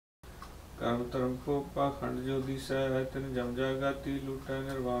कर्म धर्म को पाखंड जो दिसै तिन जम जागाती लूटै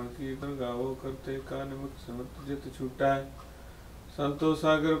निर्वाण कीर्तन गावो करते का निमित्त समर्थ जित छूटै संतो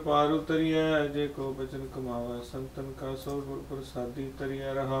सागर पार उतरिय जे को बचन कमावा संतन का सो गुर प्रसादी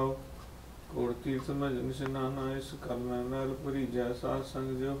तरिय रहाओ कोड़ तीर्थ में जन स्नाना इस कल में मैल परी जैसा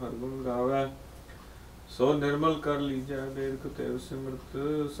संग जो हर गुण गावै सो निर्मल कर लीजै वेद कुतेव सिमृत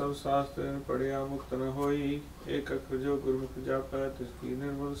सब शास्त्र पढ़िया मुक्त न होई एक अक्षर जो गुरमुख जापै तिसकी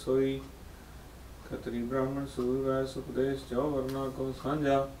निर्मल सोई खत्री ब्राह्मण सूर वैश्य उपदेश जो वर्णा को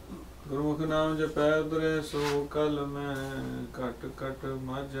सांझा गुरमुख नाम जपै उतरे सो कल में कट कट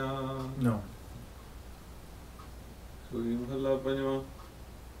माझा। सूरी महला पंजवा।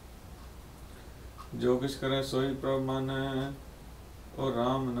 जो किस करे सोई प्रभ मानै और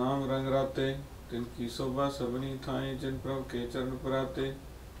राम नाम रंग राते तिनकी शोभा सबनी थाई जिन प्रभ के चरण पराते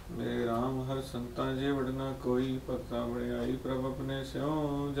मेरे राम हर संता जे वडना कोई भक्ता बड़ियाई प्रभ अपने स्यों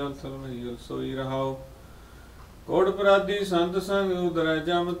जल थल मही सोई रहाओ कोड़ अपराधी संत संग उदरै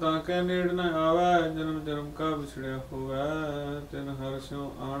जम ताके नेड़ न आवै जन्म जन्म का बिछड़िया होवै तिन हर स्यों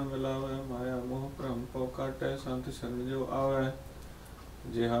आन मिलावै माया मोह भ्रम पौ काटै संत शरण जो आवै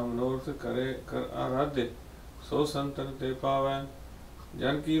जेहा मनोरथ करे कर आराध्य सो संतन ते पावै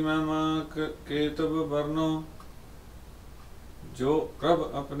जन की महिमा के तब वर्णो जो प्रभ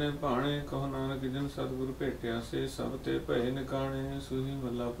अपने भाणे कहो नानक जन सतगुरु भेटिया से सब ते भय निकाणे सुही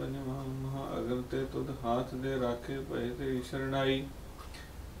मल्ला पंजवा। महा अगन ते तुद हाथ दे राखे भय तेरी शरणाई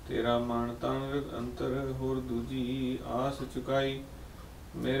तेरा मान तान अंतर होर दूजी आस चुकाई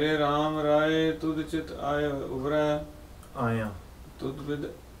मेरे राम राय तुद चित आय उबरै आया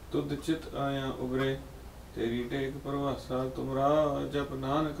तुद चित आया उबरे तेरी टेक प्रवासा तुमरा जप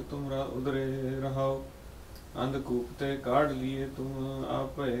नानक तुमरा उदरे रहाओ अंधकूप ते काढ़ लिए तुम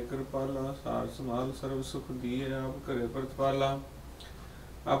आप भय कृपाला सार संभाल सर्व सुख दिए आप करे प्रतिपाला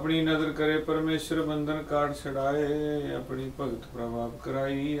अपनी नजर करे परमेश्वर बंधन काट छड़ाए अपनी भगत प्रभाव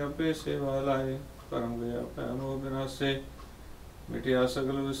कराई आपे सेवा लाए परम गया पैमो विनाशे मिटिया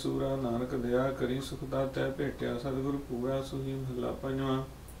सगल विसूरा नानक दया करी सुख दातै भेटिया सतगुरु पूरा सुही महला पंजवा।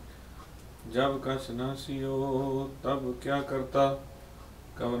 जब कछ न सियो तब क्या करता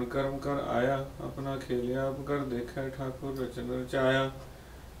कवन कर्म कर आया अपना खेलिया आप कर देखा ठाकुर रचन रचाया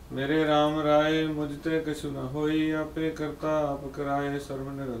मेरे राम राय मुझते कछु न होई आपे करता आप कराए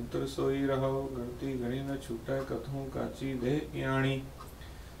सर्व निरंतर सोई रहो गणती गणी न छूटे कथों काची देह याणी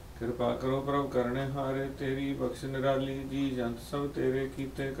कृपा करो प्रभ करने हारे तेरी बख्श निराली जी जंत सब तेरे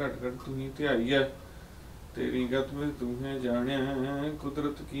कीते घट घट तू ही ध्याईऐ तेरी गत में तुम्हें जाने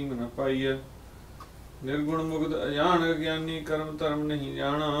कुदरत की मन पाई निर्गुण मुग्ध अजान ज्ञानी कर्म धर्म नहीं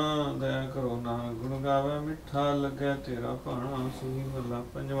जाना दया करो नानक गुण गावे मिठा लगे तेरा भाणा सुही महला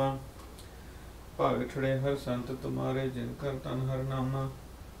पंजवा। भाग ठड़े हर संत तुम्हारे जिनकर तन हर नामा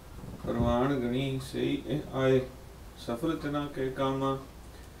परवान गणी सही आए सफल तना के कामा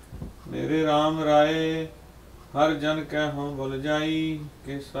मेरे राम राय हर जन कह हों बल जाई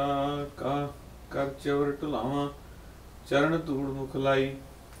केसा का कर चवर टुलावा चरण धूड़ मुख लाई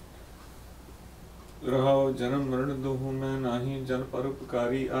रहाओ जन्म मरण दुहु में नाही जन पर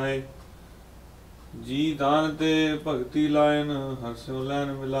उपकारी आए जी दान ते भगति लायन हर स्यों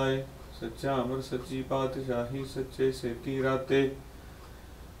लैन मिलाए सच्चा अमर सच्ची पातशाही सच्चे सेती राते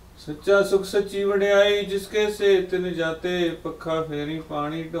सच्चा सुख सच्ची वड्याई जिसके से तिन जाते पखा फेरी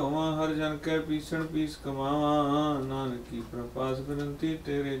पानी ढोवा हर जन के पीसण पीस कमावा नानक की प्रपास बिनती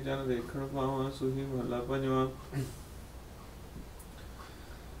तेरे जन देखण पावा सुही महला पंजवा।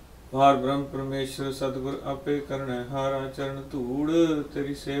 पार ब्रह्म परमेश्वर सतगुर आपे करने हारा चरण धूड़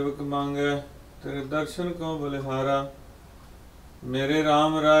तेरी सेवक मांगे तेरे दर्शन को बलिहारा मेरे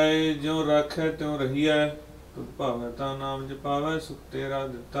राम राय ज्यों राखे त्यों रहिए तुद भावे ता नाम जपावे सुख तेरा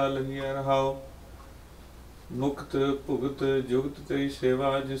दिता लहिए रहाओ मुक्त भुगत जुगत तेरी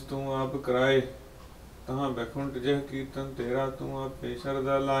सेवा जिस तू आप कराए तहाँ बैकुंठ जह कीर्तन तेरा तू आपे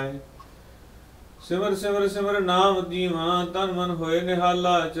शरदा लाए सिमर सिमर सिमर नाम दीवा तन मन होए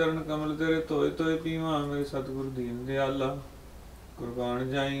निहाला चरण कमल तेरे धोए धोए पीवा मेरे सतगुरु दीन दयाला कुर्बान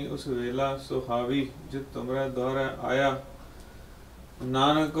जाई उस वेला सुहावी जित तुमरे द्वारा आया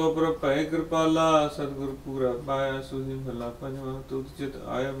नानक को प्रभ भय कृपाला सतगुरु पूरा पाया सुही महला पंजवा। तुद चित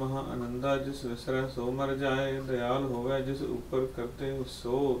आय महा आनंदा जिस विसरै सो मर जाए दयाल होवे जिस ऊपर करते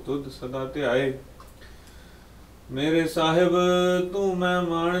सो तुद सदा ध्याए मेरे साहिब तू मैं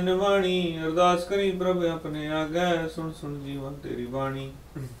मान निवाणी अरदास करी प्रभ अपने आगे सुन सुन जीवन तेरी वाणी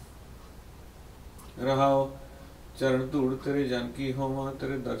रहाओ चरण धूड़ तेरे जन की होवा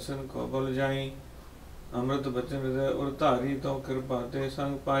तेरे दर्शन को बल जाई अमृत बचन हृदय और धारी तो कृपा ते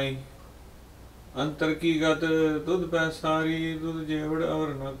संग पाई अंतर की गत तुद पैसारी तुद जेवड़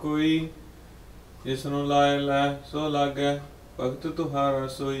और न कोई ਜਿਸਨੂੰ ਲਾਏ ਲੈ ਸੋ ਲਾਗੈ, ਭਗਤ ਤੁਹਾਰਾ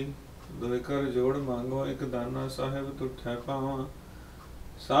ਸੋਈ। ਦੋਇ ਕਰ ਜੋੜ ਮੰਗੋ, ਇੱਕ ਦਾਨਾ ਸਾਹਿਬ ਤੁਠੈ ਪਾਵਾਂ।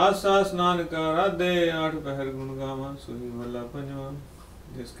 ਸਾਸ ਸਾਸ ਨਾਨਕਾ ਰਾਧੇ, ਆਠ ਪਹਿਰ ਗੁਣ ਗਾਵਾਂ। ਸੋਈ ਮਹਲਾ ਪੰਜਵਾਂ।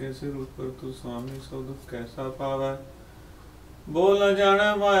 ਜਿਸਕੇ ਸਿਰ ਉਪਰ ਤੂੰ ਸੁਆਮੀ, ਸੋ ਦੁਖ ਕੈਸਾ ਪਾਵੈ। ਬੋਲ ਨ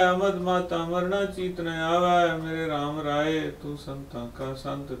ਜਾਣੈ ਮਾਇਆ ਮਦ ਮਾਤਾ, ਮਰਨਾ ਚੀਤ ਨ ਆਵੈ। ਮੇਰੇ ਰਾਮ ਰਾਏ ਤੂੰ ਸੰਤਾਂ ਕਾ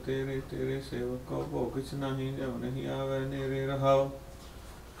ਸੰਤ, ਤੇਰੇ ਤੇਰੇ ਸੇਵਕ ਕੋ ਭੋ ਕਿਛ ਨਹੀਂ। ਜਬ ਨਹੀਂ ਆਵੈ ਨੇਰੇ ਰਹਾਉ,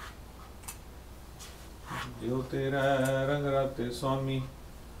 ਜਿਉ ਤੇਰਾ ਰੰਗ ਰਾਤੇ ਸੁਆਮੀ।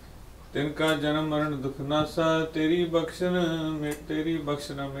 ਤਿਨ ਕਾ ਜਨਮ ਮਰਨ ਦੁਖ ਨਾਸਾ, ਤੇਰੀ ਬਖਸ਼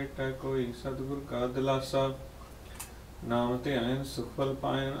ਨ ਮੇਟੈ ਕੋਈ। ਸਤਿਗੁਰ ਕਾ ਦਿਲਾਸਾ, ਨਾਮ ਧਿਆਨ ਸੁਖ ਫਲ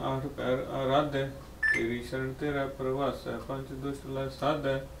ਪਾਇਨ। ਆਠ ਪੈਰ ਆਰਾਧੈ, ਤੇਰੀ ਸ਼ਰਨ ਤੇਰਾ ਪ੍ਰਵਾਸੈ। ਪੰਚ ਦੁਸ਼ਟ ਲੈ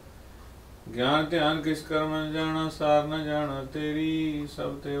ਸਾਧੈ, ਗਿਆਨ ਧਿਆਨ ਕਿਸ ਕਰਮ ਨ ਜਾਣਾ। ਸਾਰ ਨ ਜਾਣਾ ਤੇਰੀ,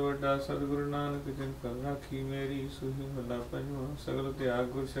 ਸਭ ਤੇ ਵੱਡਾ ਸਤਿਗੁਰੂ ਨਾਨਕ। ਜਿਨ ਕਰ ਰਾਖੀ ਮੇਰੀ, ਸੂਹੀ ਮਹਲਾ ਪੰਜਵਾਂ। ਸਗਲ ਤਿਆਗ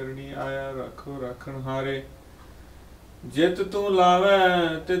ਗੁਰ ਸ਼ਰਣੀ ਆਇਆ, ਰਾਖੋ ਰਾਖਣ ਹਾਰੇ। ਜਿਤ ਤੂੰ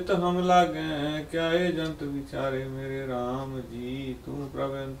ਲਾਵੈ ਤਿਤ ਹਮ ਲਾਗੈ, ਕਿਆ ਇਹ ਜੰਤ ਵਿਚਾਰੇ। ਮੇਰੇ ਰਾਮ ਜੀ ਤੂੰ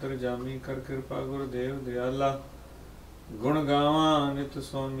ਪ੍ਰਭ ਅੰਤਰਜਾਮੀ, ਕਰ ਕਿਰਪਾ ਗੁਰਦੇਵ ਦਿਆਲਾ। ਗੁਣ ਗਾਵਾਂ ਨਿਤ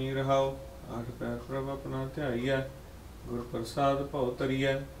ਸੁਆਮੀ ਰਹਾਉ, ਆਠ ਪੈਰ ਪ੍ਰਭ ਆਪਣਾ ਧਿਆਈਐ। ਗੁਰ ਪ੍ਰਸਾਦ ਭਉ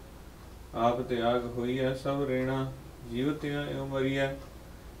ਤਰੀਐ, ਆਪ ਤਿਆਗ ਹੋਈਐ ਸਭ ਰੇਣਾ। ਜੀਵਤਿਆਂ ਇਉ ਮਰੀਐ,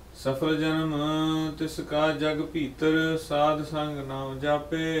 ਸਫਲ ਜਨਮ ਤਿਸ ਕਾ ਜਗ ਭੀਤਰ। ਸਾਧ ਸੰਗ ਨਾਮ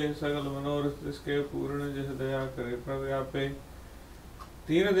ਜਾਪੇ, ਸਗਲ ਮਨੋਰਥ ਤਿਸਕੇ ਪੂਰਨ। ਜਿਸ ਦਇਆ ਕਰੇ ਪ੍ਰਭ ਆਪੇ,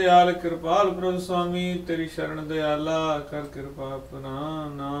 ਦੀਨ ਦਿਆਲ ਕਿਰਪਾਲ ਪ੍ਰਭ ਸੁਆਮੀ। ਤੇਰੀ ਸ਼ਰਨ ਦਿਆਲਾ, ਕਰ ਕਿਰਪਾ ਆਪਣਾ।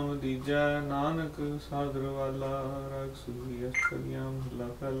 ਨਾਮ ਦੀਜੈ ਨਾਨਕ ਸਾਦਰ ਵਾਲਾ। ਰਾਗ ਸੂਹੀ ਅਸ਼ਟਪਦੀਆਂ ਮਹਲਾ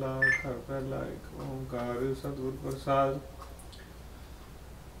ਪਹਿਲਾ। ਘਰ ਪਹਿਲਾ ਏਕ ਓੰਕਾਰ ਸਤਿਗੁਰ ਪ੍ਰਸਾਦ।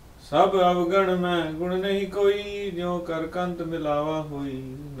 ਸਭ ਅਵਗਣ ਮੈਂ ਗੁਣ ਨਹੀਂ ਕੋਈ, ਜਿਉ ਕਰ ਕੰਤ ਮਿਲਾਵਾ ਹੋਈ।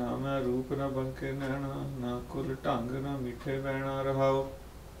 ਨਾ ਮੈਂ ਰੂਪ ਨ ਬੰਕੇ ਨੈਣਾ, ਨਾ ਕੁਲ ਢੰਗ ਨ ਮਿੱਠੇ ਬੈਣਾ। ਰਹਾਉ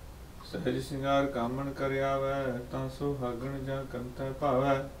ਸਹਿਜ ਸਿੰਗਾਰ ਕਾਮਣ ਕਰ ਆਵੈ, ਤਾਂ ਸੁਹਾਗਣ ਜਾਂ ਕੰਤੈ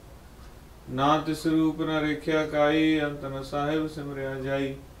ਭਾਵੈ। ਨਾ ਤਿਸ ਰੂਪ ਨ ਰੇਖਿਆ ਕਾਈ, ਅੰਤ ਨ ਸਾਹਿਬ ਸਿਮਰਿਆ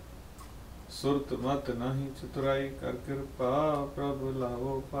ਜਾਈ। ਸੁਰਤ ਮਤ ਨਾਹੀ ਚਤੁਰਾਈ, ਕਰ ਕਿਰਪਾ ਪ੍ਰਭ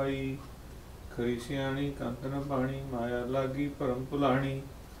ਲਾਵੋ ਪਾਈ। ਖਰੀ ਸਿਆਣੀ ਕੰਤ ਨ ਬਾਣੀ, ਮਾਇਆ ਲਾਗੀ ਭਰਮ ਭੁਲਾਣੀ।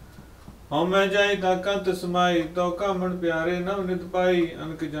 ਹਉ ਮੈਂ ਜਾਈ ਤਾਂ ਕੰਤ ਸਮਾਈ, ਤੋ ਕਾਮਣ ਪਿਆਰੇ ਨਵ ਨਿਤ ਪਾਈ।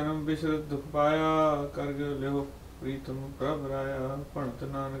 ਅਨਕ ਜਨਮ ਬਿਸਰਤ ਦੁਖ ਪਾਇਆ, ਕਰ ਗਿਓ ਲਿਓ ਪ੍ਰੀਤਮ ਪ੍ਰਭ ਰਾਇਆ। ਭਣਤ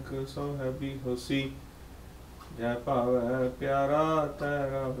ਨਾਨਕ ਸੋ ਹੈ ਵੀ ਹੋਸੀ, ਜੈ ਭਾਵੈ ਪਿਆਰਾ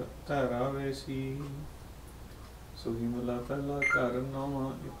ਤੈਰਾ ਵੇਸੀ। ਸੋਹੀ ਮਹਲਾ ਪਹਿਲਾ। ਘਰ ਨੌਵਾਂ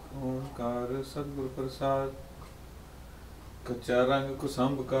ਏਕ ਓੰਕਾਰ ਸਤਿਗੁਰ ਪ੍ਰਸਾਦ। ਕੱਚਾ ਰੰਗ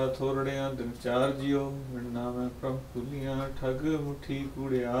ਕੁਸੰਭ ਕਾ ਥੋਰੜਿਆਂ, ਦਿਨ ਚਾਰ ਜਿਉ। ਮਿਣ ਨਾਮੈ ਪ੍ਰਭ ਭੁਲੀਆਂ, ਠਗ ਮੁੱਠੀ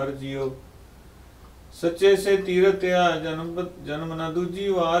ਕੂੜਿਆਰ ਜਿਉ। ਸੱਚੇ ਸੇ ਤੀਰਤਿਆ, ਜਨਮ ਨਾ ਦੂਜੀ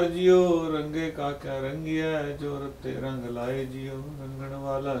ਵਾਰ ਜਿਉ। ਰੰਗੇ ਕਾ ਕਿਆ ਰੰਗਿਐ, ਜੋ ਰਤੇ ਰੰਗ ਲਾਏ ਜਿਉ। ਰੰਗਣ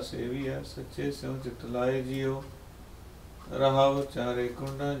ਵਾਲਾ ਸੇਵੀਐ, ਸੱਚੇ ਸਿਉ ਚਿਤ ਲਾਏ ਜਿਉ। ਰਹਾਉ ਚਾਰੇ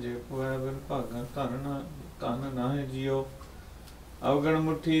ਕੁੰਡਾਂ, ਜੇ ਪੁਐ ਬਿਨ ਭਾਗਾਂ। ਧਨ ਨਾਹਿ ਜਿਉ। ਅਵਗਣ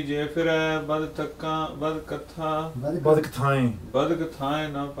ਮੁੱਠੀ ਜੇ ਫਿਰੈ, ਬਦ ਕਥਾਏ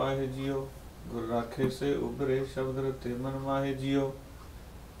ਨਾ ਪਾਹੇ ਜਿਉ। ਗੁਰ ਰਾਖੇ ਸੇ ਉਬਰੇ, ਸ਼ਬਦ ਰਤੇ ਮਨ ਮਾਹੇ ਜਿਉ।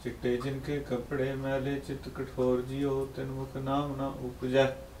 ਚਿੱਟੇ ਜਿਨਕੇ ਕੱਪੜੇ, ਮੈਲੇ ਚਿਤ ਕਠੋਰ ਜਿਉ। ਤਿਨ ਮੁਖ ਨਾਮ ਨਾ ਉਪਜੈ,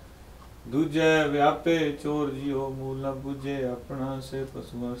 ਦੂਜੈ ਵਿਆਪੇ ਚੋਰ ਜਿਉ। ਮੂਲ ਨ ਬੁਝੇ ਆਪਣਾ, ਸੇ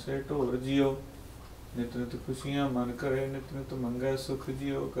ਪਸੂਆਂ ਸੇ ਢੋਰ ਜਿਉ। ਨਿਤ ਨਿਤ ਖੁਸ਼ੀਆਂ ਮਨ ਕਰੇ, ਨਿਤ ਨਿਤ ਮੰਗੈ ਸੁਖ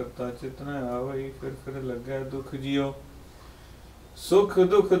ਜਿਉ। ਕਰਤਾ ਚਿਤ ਨ ਆਵਈ, ਫਿਰ ਲੱਗੈ ਦੁਖ ਜਿਉ। ਸੁਖ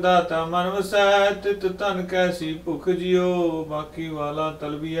ਦੁਖ ਦਾਤਾ ਮਨ ਵਸੈ, ਤਿਤ ਧਨ ਕੈਸੀ ਭੁਖ ਜਿਉ। ਬਾਕੀ ਵਾਲਾ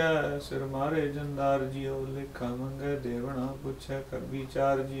ਤਲਬੀਐ, ਸਿਰ ਮਾਰੇ ਜੰਦਾਰ ਜਿਉ। ਲੇਖਾ ਮੰਗੈ ਦੇਵਣਾ, ਪੁੱਛੈ ਕਰ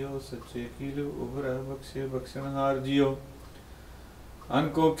ਵਿਚਾਰ ਜਿਉ। ਸੱਚੇ ਕੀਲ ਉਭਰੈ, ਬਖਸ਼ੇ ਬਖਸ਼ਣਹਾਰ ਜਿਉ। ਅਨ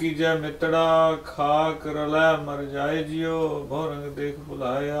ਕੋ ਕੀਜੈ ਮਿੱਤੜਾ, ਖਾਕ ਰਲੈ ਮਰ ਜਾਏ ਜਿਉ। ਬਹੁ ਰੰਗ ਦੇਖ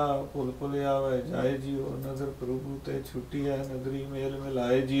ਭੁਲਾਇਆ, ਭੁਲ ਭੁਲ ਆਵੈ ਜਾਏ ਜਿਉ। ਨਜ਼ਰ ਪ੍ਰਭੂ ਤੇ ਛੁੱਟੀਐ, ਨਦਰੀ ਮੇਲ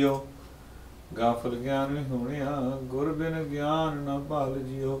ਮਿਲਾਏ ਜਿਉ। ਗਾਫਲ ਗਿਆਨ ਵਿਹੂਣਿਆ, ਗੁਰ ਬਿਨ ਗਿਆਨ ਨ ਭਾਲ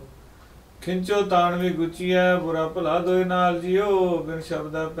ਜਿਉ। ਖਿੰਚੋ ਤਾਣ ਵੀ ਗੁਚੀਐ, ਬੁਰਾ ਭਲਾ ਦੋਇ ਨਾਲ ਜਿਉ। ਬਿਨ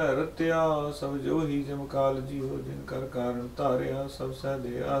ਸ਼ਬਦੈ ਭੈ ਰਤਿਆ, ਸਭ ਜੋ ਹੀ ਜਮਕਾਲ ਜਿਉ। ਜਿਨ ਕਰ ਕਾਰਨ ਧਾਰਿਆ, ਸਭ ਸਹਿ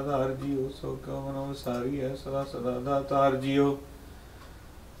ਦੇ ਆਧਾਰ ਜਿਉ। ਸੋ ਕਿਉ ਮਨੋ ਵਿਸਾਰੀਐ, ਸਦਾ ਸਦਾ ਦਾਤਾਰ ਜਿਉ।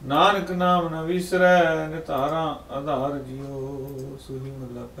 ਨਾਨਕ ਨਾਮ ਨ ਵਿਸਰੈ, ਨਿਤਾਰਾ ਆਧਾਰ ਜਿਉ। ਸੂਹੀ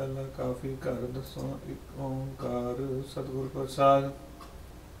ਮਹਲਾ ਪਹਿਲਾ। ਕਾਫੀ ਘਰ ਦਸਵਾਂ ਏਕ ਓੰਕਾਰ ਸਤਿਗੁਰ ਪ੍ਰਸਾਦ।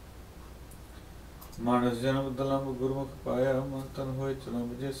 ਮਾਨਸ ਜਨਮ ਦਲੰਭ ਗੁਰਮੁਖ ਪਾਇਆ, ਮਨ ਤਨ ਹੋਏ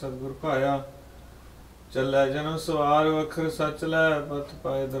ਚਲੰਭ ਜੇ ਸਤਿਗੁਰ ਪਾਇਆ। ਚੱਲੈ ਜਨਮ ਸਵਾਰ, ਵਖਰ ਸਚ ਲੈ। ਪਤ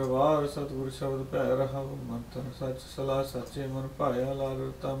ਪਾਏ ਦਰਬਾਰ, ਸਤਿਗੁਰ ਸ਼ਬਦ ਭੈ ਰਹਾਉ। ਮਨ ਤਨ ਸਚ ਸਲਾਹ, ਸਾਚੇ ਮਨ ਭਾਇਆ। ਲਾਲ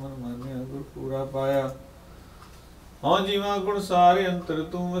ਰਤਾ ਮਨ ਮਾਨਿਆ, ਗੁਰ ਪੂਰਾ ਪਾਇਆ। ਹਉ ਜੀਵਾ ਗੁਣ ਸਾਰੇ ਅੰਤਰ,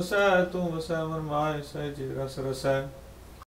 ਤੂੰ ਵਸੈ ਮਨ ਮਾਹਿ। ਸਹਿਜੇ ਰਸ ਰਸੈ,